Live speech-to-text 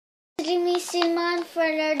Me, Cillymon, for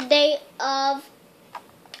another day of,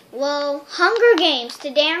 Hunger Games.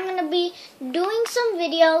 Today I'm going to be doing some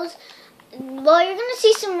videos. Well, you're going to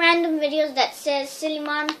see some random videos that says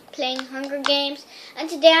Cillymon playing Hunger Games. And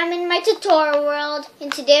today I'm in my tutorial world.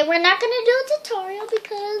 And today we're not going to do a tutorial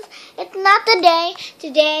because it's not the day.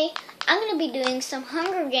 Today I'm going to be doing some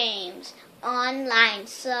Hunger Games online.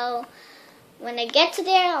 So when I get to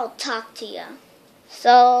there, I'll talk to you.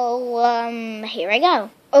 So, here I go.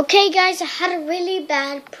 Okay, guys, I had a really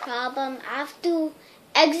bad problem. I have to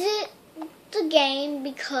exit the game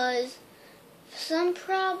because some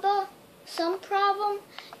problem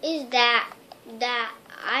is that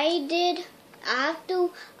I have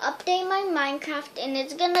to update my Minecraft and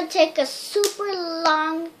it's gonna take a super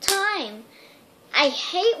long time. I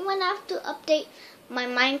hate when I have to update my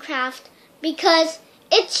Minecraft because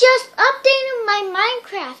it's just updating my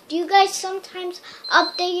Minecraft. You guys sometimes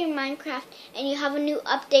update your Minecraft and you have a new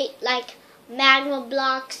update like magma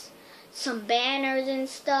blocks, some banners and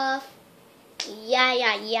stuff.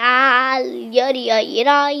 Yada.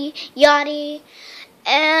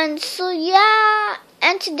 And so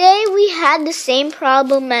and today we had the same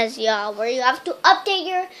problem as y'all, where you have to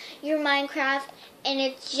update your Minecraft and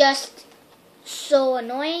it's just so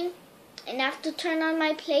annoying. And I have to turn on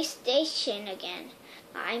my PlayStation again.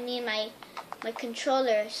 I mean my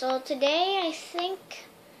controller. So today I think,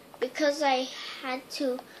 because I had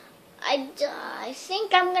to, I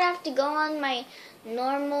think I'm gonna have to go on my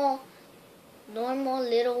normal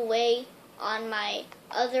little way on my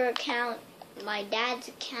other account, my dad's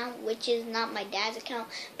account, which is not my dad's account.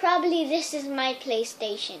 Probably this is my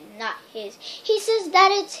PlayStation, not his. He says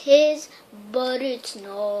that it's his, but it's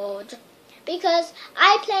not, because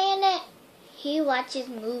I play in it. He watches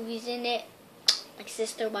movies in it. My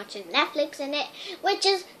sister watches Netflix in it, which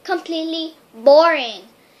is completely boring.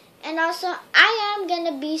 And also, I am going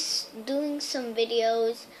to be doing some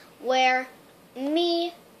videos where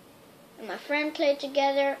me and my friend play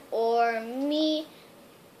together, or me,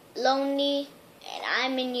 lonely, and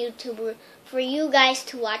I'm in YouTube for you guys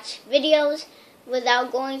to watch videos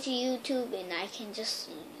without going to YouTube, and I can just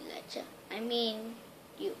let you,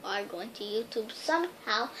 you are going to YouTube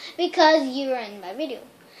somehow because you're in my video.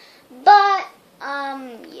 But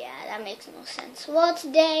yeah, that makes no sense. Well,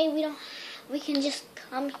 today we can just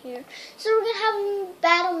come here. So we're gonna have a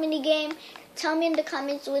battle mini game. Tell me in the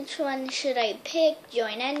comments which one should I pick.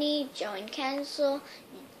 Join any, join cancel,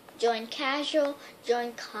 join casual,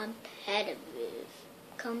 join competitive.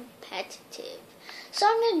 So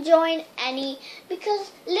I'm gonna join any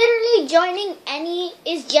because literally joining any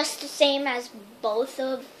is just the same as both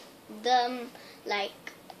of them.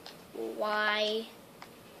 Like, why?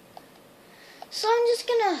 So I'm just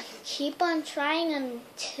gonna keep on trying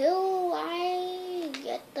until I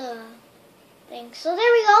get the thing. So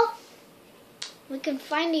there we go. We can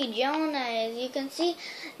finally join. As you can see,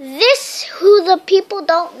 this, who the people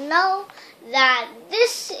don't know, that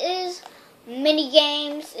this is mini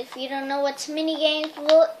games. If you don't know what's mini games,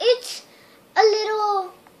 well, it's a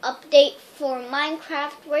little update for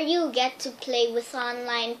Minecraft where you get to play with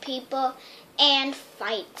online people and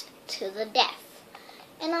fight to the death.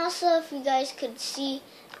 And also, if you guys could see,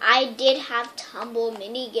 I did have Tumble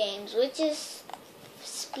mini games, which is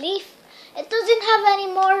spleef. It doesn't have any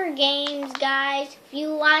more games, guys. If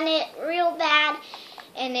you want it real bad,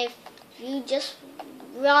 and if you just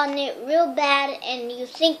run it real bad and you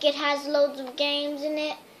think it has loads of games in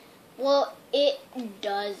it, well, it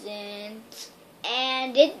doesn't.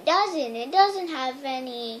 And it doesn't have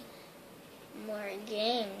any more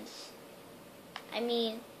games.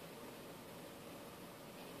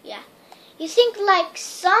 Yeah. You think like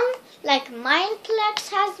Mineplex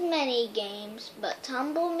has many games, but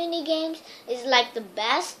Tumble mini games is like the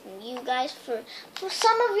best. You guys, for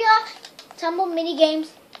some of y'all, Tumble mini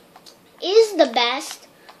games is the best,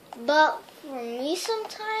 but for me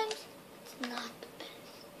sometimes it's not the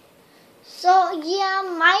best. So yeah,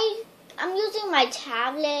 I'm using my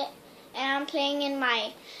tablet and I'm playing in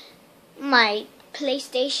my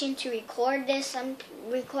PlayStation to record this. I'm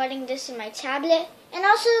recording this in my tablet. And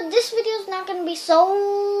also, this video is not going to be so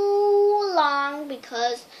long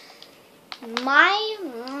because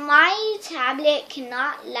my tablet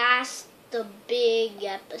cannot last the big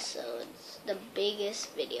episodes, the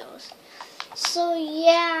biggest videos. So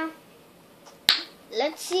yeah,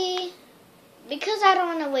 let's see. Because I don't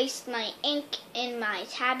want to waste my ink in my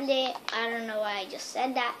tablet, I don't know why I just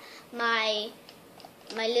said that, my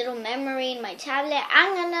little memory in my tablet,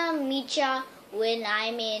 I'm going to meet ya when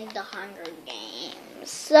I'm in the Hunger Games.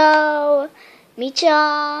 So, meet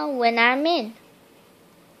ya when I'm in.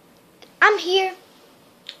 I'm here.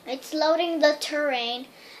 It's loading the terrain.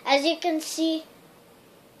 as you can see,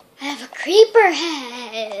 I have a creeper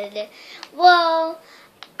head. Well,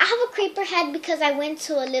 I have a creeper head because I went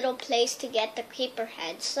to a little place to get the creeper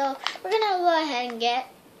head. So we're gonna go ahead and get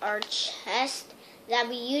our chest that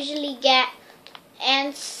we usually get.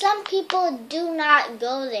 And some people do not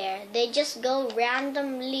go there. They just go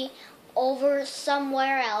randomly over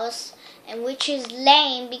somewhere else, and which is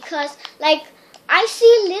lame because, like, I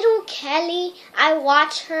see little Kelly. I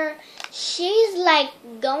watch her. She's like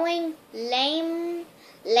going lamery.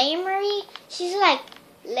 She's like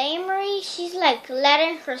lamery. She's like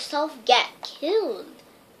letting herself get killed.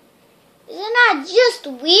 Isn't that just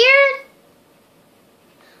weird?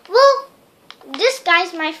 Well, this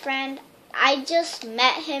guy's my friend. I just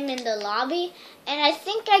met him in the lobby, and I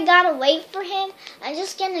think I gotta wait for him. I'm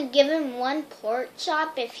just gonna give him one pork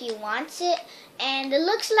chop if he wants it. And it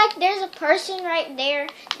looks like there's a person right there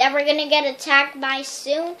that we're gonna get attacked by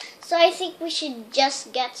soon. So I think we should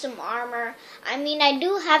just get some armor. I mean, I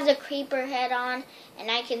do have the creeper head on, and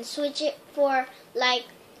I can switch it for like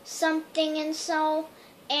something and so.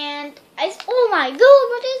 And oh my god,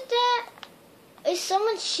 what is that? Is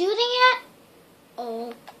someone shooting at?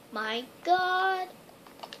 Oh my god.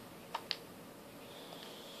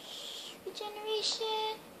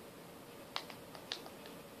 Regeneration.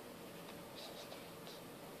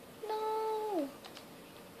 No.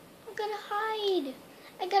 I'm gonna hide.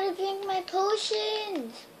 I gotta drink my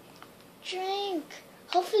potions. Drink.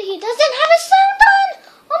 Hopefully he doesn't have a sound on.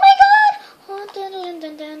 Oh my god.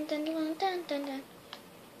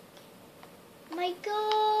 Oh my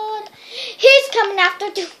god. He's coming after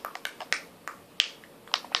too.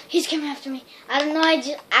 He's coming after me. I don't know.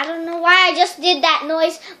 I don't know why I just did that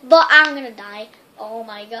noise, but I'm gonna die. Oh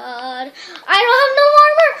my god! I don't have no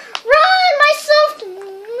armor. Run, myself!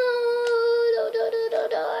 No!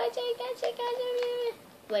 I take.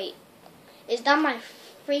 Wait, is that my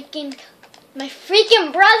freaking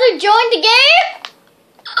brother joined the game?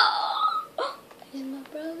 Oh, he's my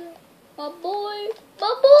brother, my boy.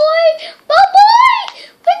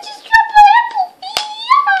 I just dropped my apple.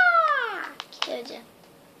 Yeah! Killed you.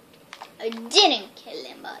 I didn't kill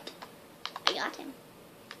him, but I got him.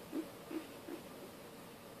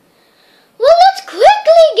 Well, let's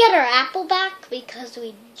quickly get our apple back because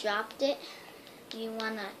we dropped it. We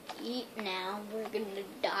wanna eat now. We're gonna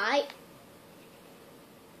die.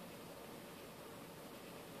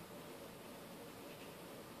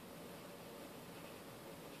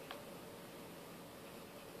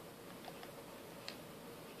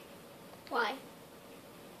 Why?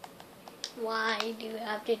 Why do you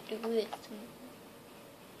have to do this to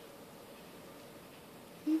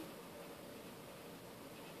me?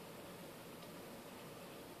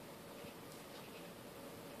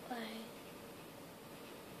 Why?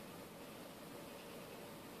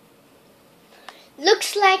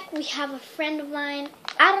 Looks like we have a friend of mine.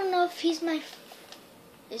 I don't know if he's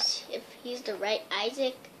if he's the right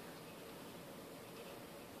Isaac.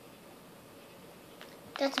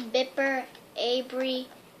 That's Bipper, Avery.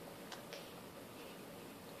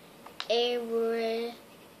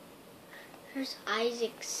 Here's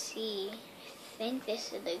Isaac C. I think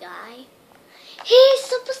this is the guy. He's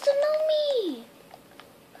supposed to know me.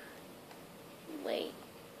 Wait,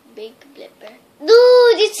 Big Blipper.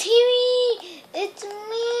 Dude, it's me. It's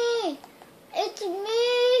me. It's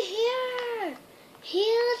me here.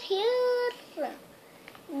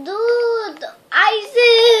 Dude,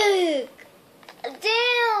 Isaac.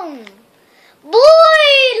 Damn. Boy,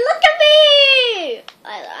 look at me.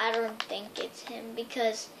 I don't think it's him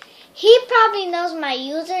because he probably knows my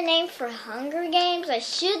username for Hunger Games. I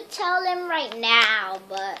should tell him right now,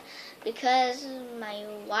 but because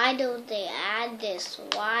why don't they add this?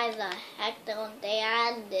 Why the heck don't they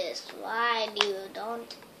add this? Why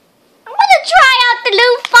don't? I'm gonna try out the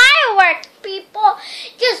new fireworks, people.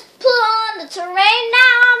 Just put on the terrain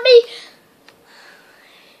now.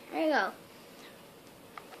 There you go.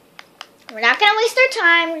 We're not going to waste our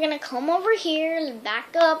time. We're going to come over here,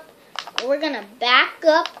 back up. We're going to back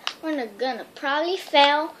up. We're going to probably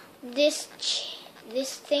fail this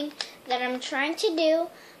thing that I'm trying to do.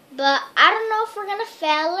 But I don't know if we're going to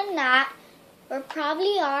fail or not. We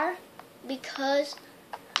probably are because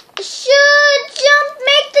I should jump,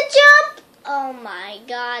 make the jump. Oh my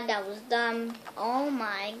god, that was dumb. Oh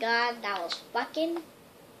my god, that was fucking.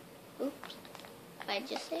 Oops.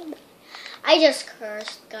 I just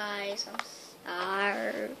cursed, guys. I'm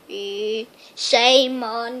sorry. Shame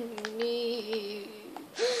on me.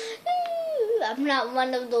 I'm not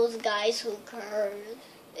one of those guys who curse.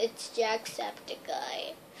 It's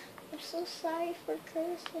Jacksepticeye. I'm so sorry for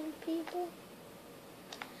cursing people.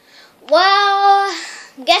 Well,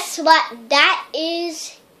 guess what? That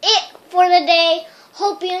is the day.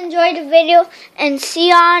 Hope you enjoyed the video and see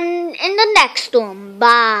you on in the next one.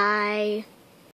 Bye.